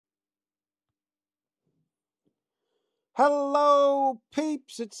Hello,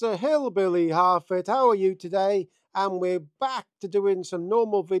 peeps. It's a hillbilly Harford. How are you today? And we're back to doing some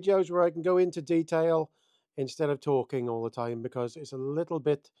normal videos where I can go into detail instead of talking all the time because it's a little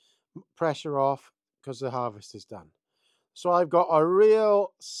bit pressure off because the harvest is done. So I've got a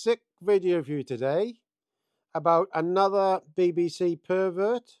real sick video for you today about another BBC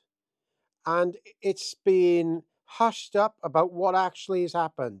pervert, and it's been hushed up about what actually has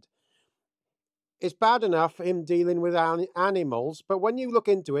happened. It's bad enough him dealing with animals, but when you look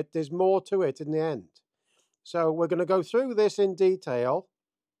into it, there's more to it in the end. So we're going to go through this in detail.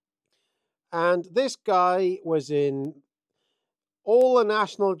 And this guy was in all the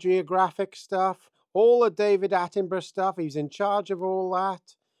National Geographic stuff, all the David Attenborough stuff. He's in charge of all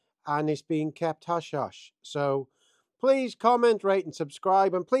that, and it's being kept hush hush. So please comment, rate, and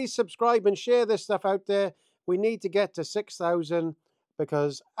subscribe. And please subscribe and share this stuff out there. We need to get to 6,000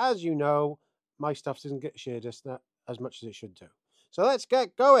 because, as you know, my stuff doesn't get shared as much as it should do. So let's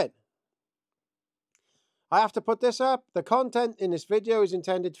get going. I have to put this up. The content in this video is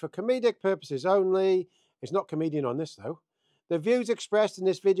intended for comedic purposes only. It's not comedian on this though. The views expressed in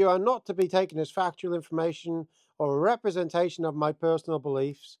this video are not to be taken as factual information or a representation of my personal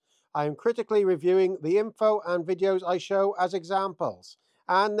beliefs. I am critically reviewing the info and videos I show as examples.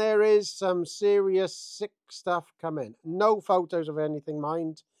 And there is some serious sick stuff coming. No photos of anything,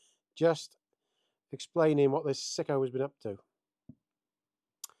 mind. Just explaining what this sicko has been up to.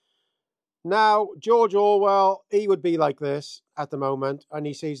 Now, George Orwell, he would be like this at the moment, and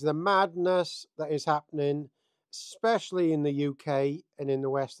he sees the madness that is happening, especially in the UK and in the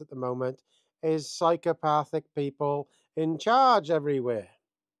West at the moment, is psychopathic people in charge everywhere.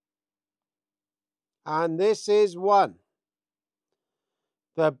 And this is one.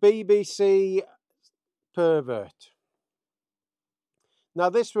 The BBC pervert. Now,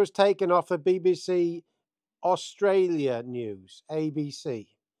 this was taken off the BBC Australia News, ABC.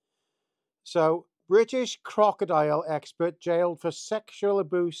 So, British crocodile expert jailed for sexual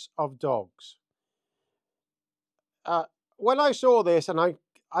abuse of dogs. When I saw this, and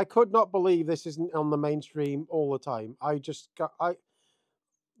I could not believe this isn't on the mainstream all the time.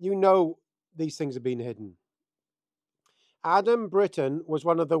 You know, these things have been hidden. Adam Britton was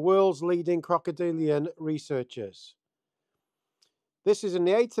one of the world's leading crocodilian researchers. This is in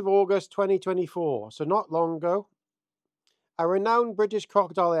the 8th of August 2024, so not long ago. A renowned British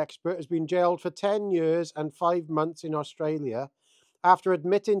crocodile expert has been jailed for 10 years and 5 months in Australia after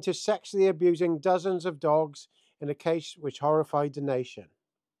admitting to sexually abusing dozens of dogs in a case which horrified the nation.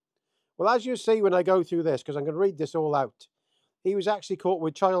 Well, as you see when I go through this, because I'm going to read this all out, he was actually caught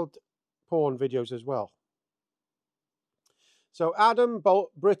with child porn videos as well. So Adam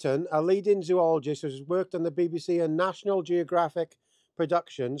Britton, a leading zoologist who has worked on the BBC and National Geographic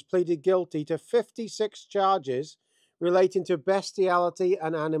productions, pleaded guilty to 56 charges relating to bestiality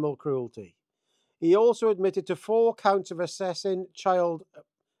and animal cruelty. He also admitted to 4 counts of accessing child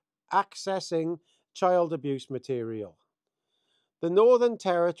abuse material. The Northern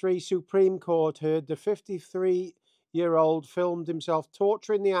Territory Supreme Court heard the 53-year-old filmed himself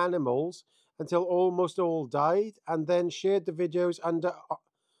torturing the animals until almost all died, and then shared the videos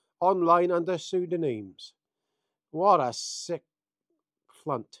online under pseudonyms. What a sick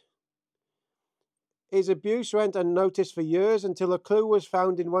flunt. His abuse went unnoticed for years until a clue was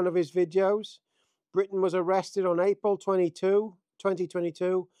found in one of his videos. Britton was arrested on April 22,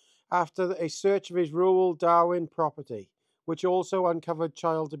 2022, after a search of his rural Darwin property, which also uncovered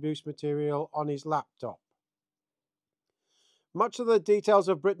child abuse material on his laptop. Much of the details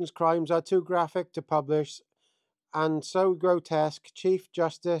of Britton's crimes are too graphic to publish and so grotesque, Chief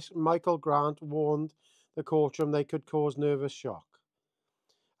Justice Michael Grant warned the courtroom they could cause nervous shock.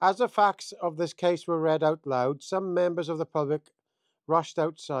 As the facts of this case were read out loud, some members of the public rushed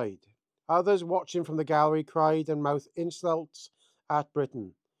outside. Others watching from the gallery cried and mouthed insults at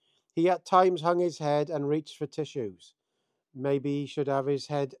Britton. He at times hung his head and reached for tissues. Maybe he should have his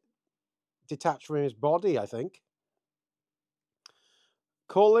head detached from his body, I think.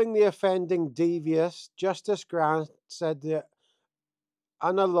 Calling the offending devious, Justice Grant said the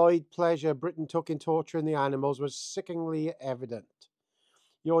unalloyed pleasure Britton took in torturing the animals was sickeningly evident.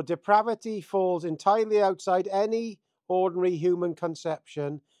 Your depravity falls entirely outside any ordinary human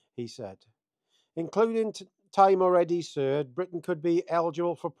conception, he said. Including time already served, Britton could be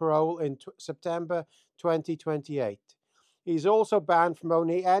eligible for parole in September 2028. He's also banned from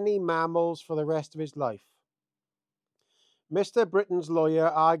owning any mammals for the rest of his life. Mr. Britton's lawyer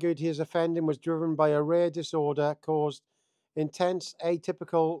argued his offending was driven by a rare disorder caused intense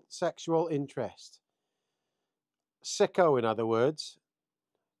atypical sexual interest. Sicko, in other words.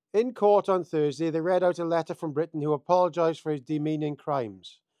 In court on Thursday, they read out a letter from Britain who apologised for his demeaning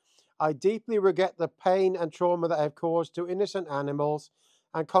crimes. I deeply regret the pain and trauma that I have caused to innocent animals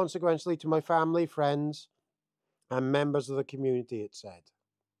and consequently to my family, friends, and members of the community, it said.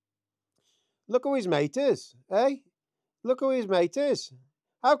 Look who his mate is, eh? Look who his mate is.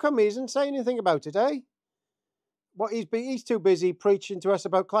 How come he isn't saying anything about it, eh? What he's too busy preaching to us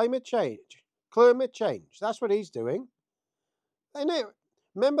about climate change. Climate change. That's what he's doing. And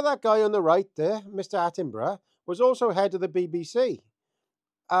remember that guy on the right there, Mr. Attenborough, was also head of the BBC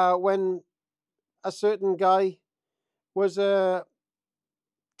when a certain guy was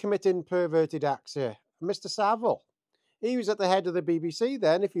committing perverted acts here. Mr. Savile. He was at the head of the BBC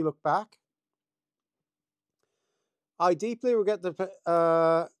then, if you look back. I deeply regret the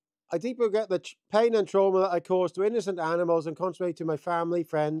pain and trauma that I caused to innocent animals and consequently to my family,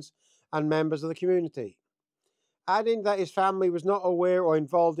 friends, and members of the community. Adding that his family was not aware or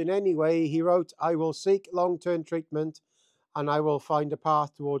involved in any way, he wrote, I will seek long-term treatment and I will find a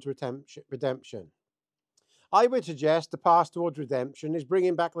path towards redemption. I would suggest the path towards redemption is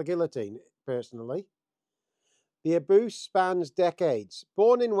bringing back the guillotine, personally. The abuse spans decades.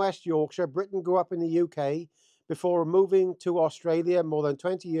 Born in West Yorkshire, Britain grew up in the UK before moving to Australia more than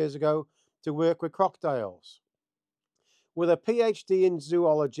 20 years ago to work with crocodiles. With a PhD in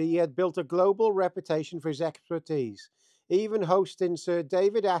zoology, he had built a global reputation for his expertise, even hosting Sir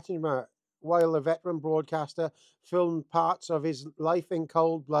David Attenborough while the veteran broadcaster filmed parts of his Life in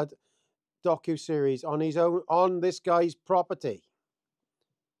Cold Blood docu-series on this guy's property.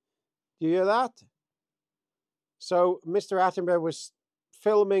 Do you hear that? So Mr. Attenborough was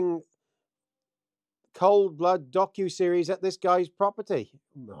filming Cold Blood docu-series at this guy's property.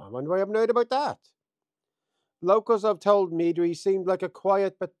 I wonder why I haven't heard about that. Locals have told me that he seemed like a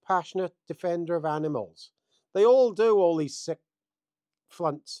quiet but passionate defender of animals. They all do, all these sick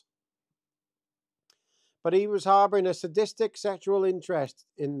flunts. But he was harbouring a sadistic sexual interest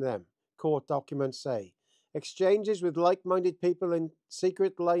in them, court documents say. Exchanges with like-minded people in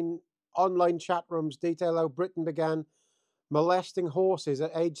secret online chat rooms detail how Britain began molesting horses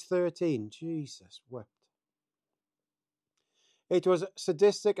at age 13. Jesus wept. It was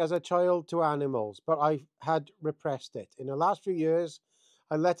sadistic as a child to animals, but I had repressed it. In the last few years,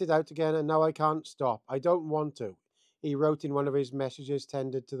 I let it out again, and now I can't stop. I don't want to, he wrote in one of his messages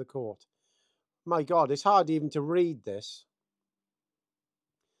tendered to the court. My God, it's hard even to read this.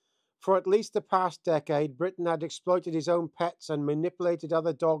 For at least the past decade, Britain had exploited his own pets and manipulated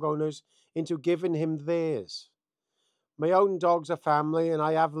other dog owners into giving him theirs. My own dogs are family, and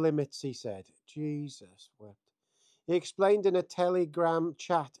I have limits, he said. Jesus wept. He explained in a Telegram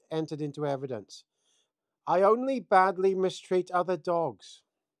chat entered into evidence. I only badly mistreat other dogs.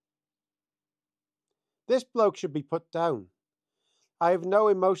 This bloke should be put down. I have no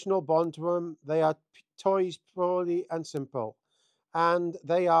emotional bond to them. They are toys, purely and simple. And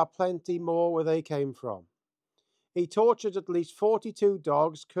they are plenty more where they came from. He tortured at least 42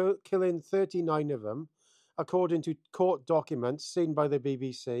 dogs, killing 39 of them, according to court documents seen by the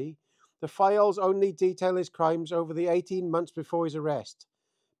BBC. The files only detail his crimes over the 18 months before his arrest,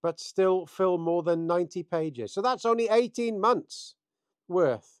 but still fill more than 90 pages. So that's only 18 months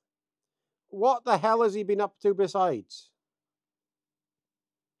worth. What the hell has he been up to besides?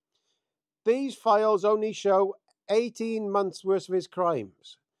 These files only show 18 months worth of his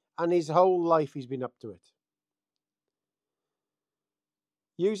crimes, and his whole life he's been up to it.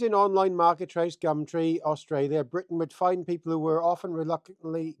 Using online marketplace Gumtree, Australia, Britain would find people who were often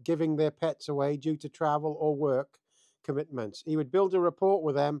reluctantly giving their pets away due to travel or work commitments. He would build a rapport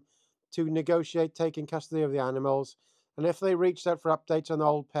with them to negotiate taking custody of the animals, and if they reached out for updates on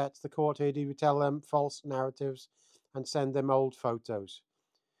old pets, the court heard he would tell them false narratives and send them old photos.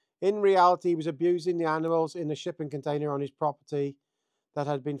 In reality, he was abusing the animals in a shipping container on his property that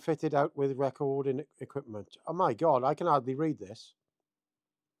had been fitted out with recording equipment. Oh my God, I can hardly read this.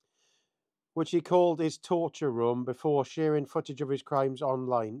 Which he called his torture room before sharing footage of his crimes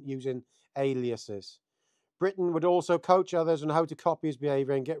online using aliases. Britain would also coach others on how to copy his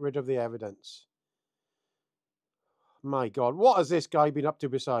behaviour and get rid of the evidence. My God, what has this guy been up to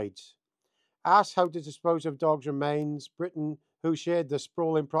besides? Asked how to dispose of dogs' remains, Britain, who shared the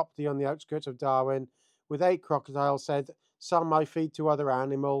sprawling property on the outskirts of Darwin with 8 crocodiles, said some I feed to other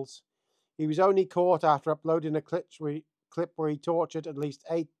animals. He was only caught after uploading a clip where he tortured at least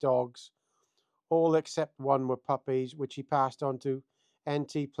 8 dogs. All except one were puppies, which he passed on to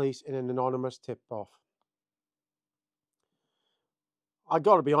NT police in an anonymous tip-off. I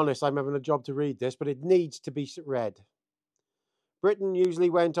got to be honest, I'm having a job to read this, but it needs to be read. Britain usually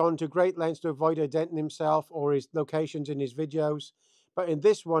went on to great lengths to avoid identifying himself or his locations in his videos, But in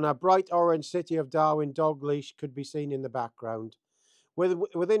this one, a bright orange City of Darwin dog leash could be seen in the background.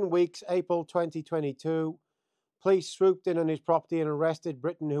 Within weeks, April 2022, police swooped in on his property and arrested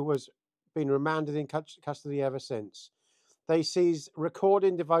Britain, who was been remanded in custody ever since. They seized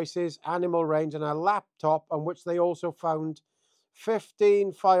recording devices, animal range, and a laptop on which they also found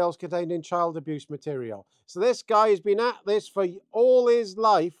 15 files containing child abuse material. So this guy has been at this for all his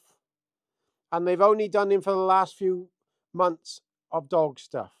life, and they've only done him for the last few months of dog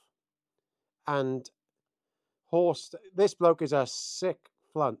stuff and horse. This bloke is a sick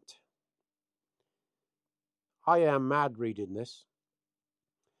flunt. I am mad reading this.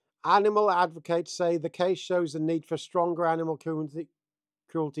 Animal advocates say the case shows the need for stronger animal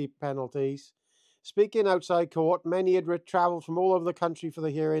cruelty penalties. Speaking outside court, many had travelled from all over the country for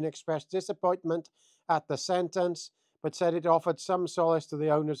the hearing, expressed disappointment at the sentence, but said it offered some solace to the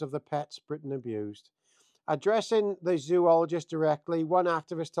owners of the pets Britain abused. Addressing the zoologist directly, one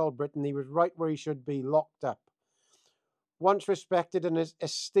activist told Britain he was right where he should be, locked up. Once respected and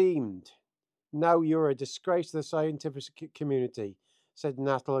esteemed, now you're a disgrace to the scientific community, said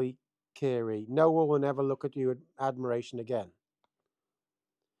Natalie Carey. No one will ever look at you with admiration again.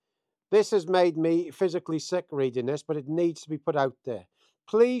 This has made me physically sick reading this, but it needs to be put out there.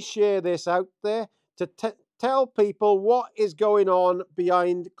 Please share this out there to tell people what is going on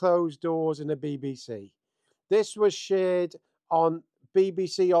behind closed doors in the BBC. This was shared on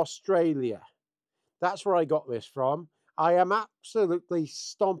BBC Australia. That's where I got this from. I am absolutely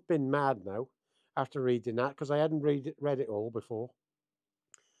stomping mad now after reading that because I hadn't read it all before.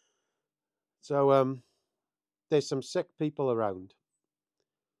 So there's some sick people around.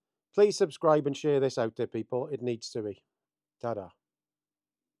 Please subscribe and share this out there, people. It needs to be. Ta-da.